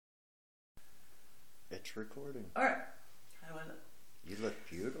It's recording. All right. I want to. You look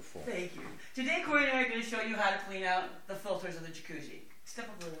beautiful. Thank you. Today, Corey and I are going to show you how to clean out the filters of the jacuzzi. Step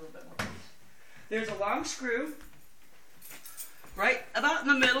up a little bit more, please. There's a long screw right about in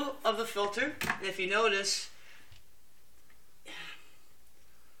the middle of the filter. And if you notice,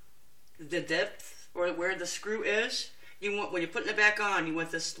 the depth or where the screw is, you want, when you're putting it back on, you want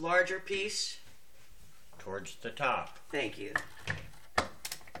this larger piece towards the top. Thank you.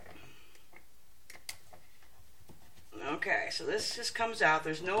 Okay, so this just comes out.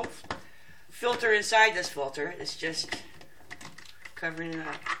 There's no filter inside this filter. It's just covering it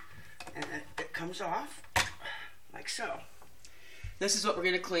up. And it comes off like so. This is what we're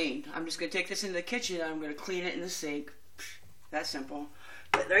going to clean. I'm just going to take this into the kitchen and I'm going to clean it in the sink. That's simple.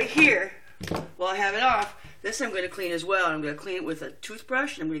 But right here, while I have it off, this I'm going to clean as well. I'm going to clean it with a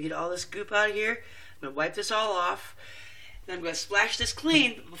toothbrush. And I'm going to get all this goop out of here. I'm going to wipe this all off. Then I'm going to splash this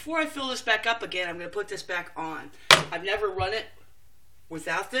clean. But before I fill this back up again, I'm going to put this back on. I've never run it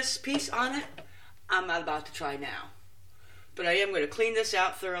without this piece on it. I'm not about to try now. But I am going to clean this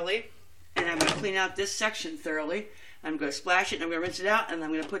out thoroughly. And I'm going to clean out this section thoroughly. I'm going to splash it and I'm going to rinse it out. And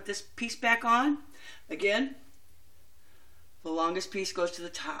I'm going to put this piece back on. Again, the longest piece goes to the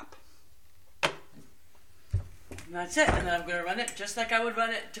top. And that's it. And then I'm going to run it just like I would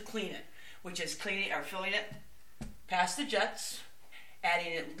run it to clean it. Which is cleaning or filling it past the jets,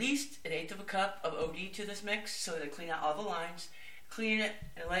 adding at least 1/8 of a cup of OD to this mix so that I clean out all the lines, cleaning it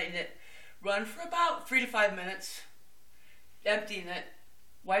and letting it run for about 3 to 5 minutes, emptying it,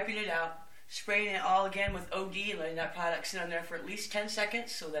 wiping it out, spraying it all again with OD and letting that product sit on there for at least 10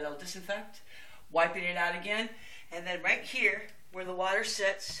 seconds so that it'll disinfect, wiping it out again, and then right here where the water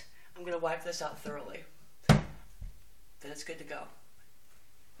sits, I'm going to wipe this out thoroughly. Then it's good to go.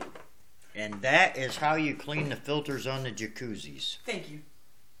 And that is how you clean the filters on the jacuzzis. Thank you.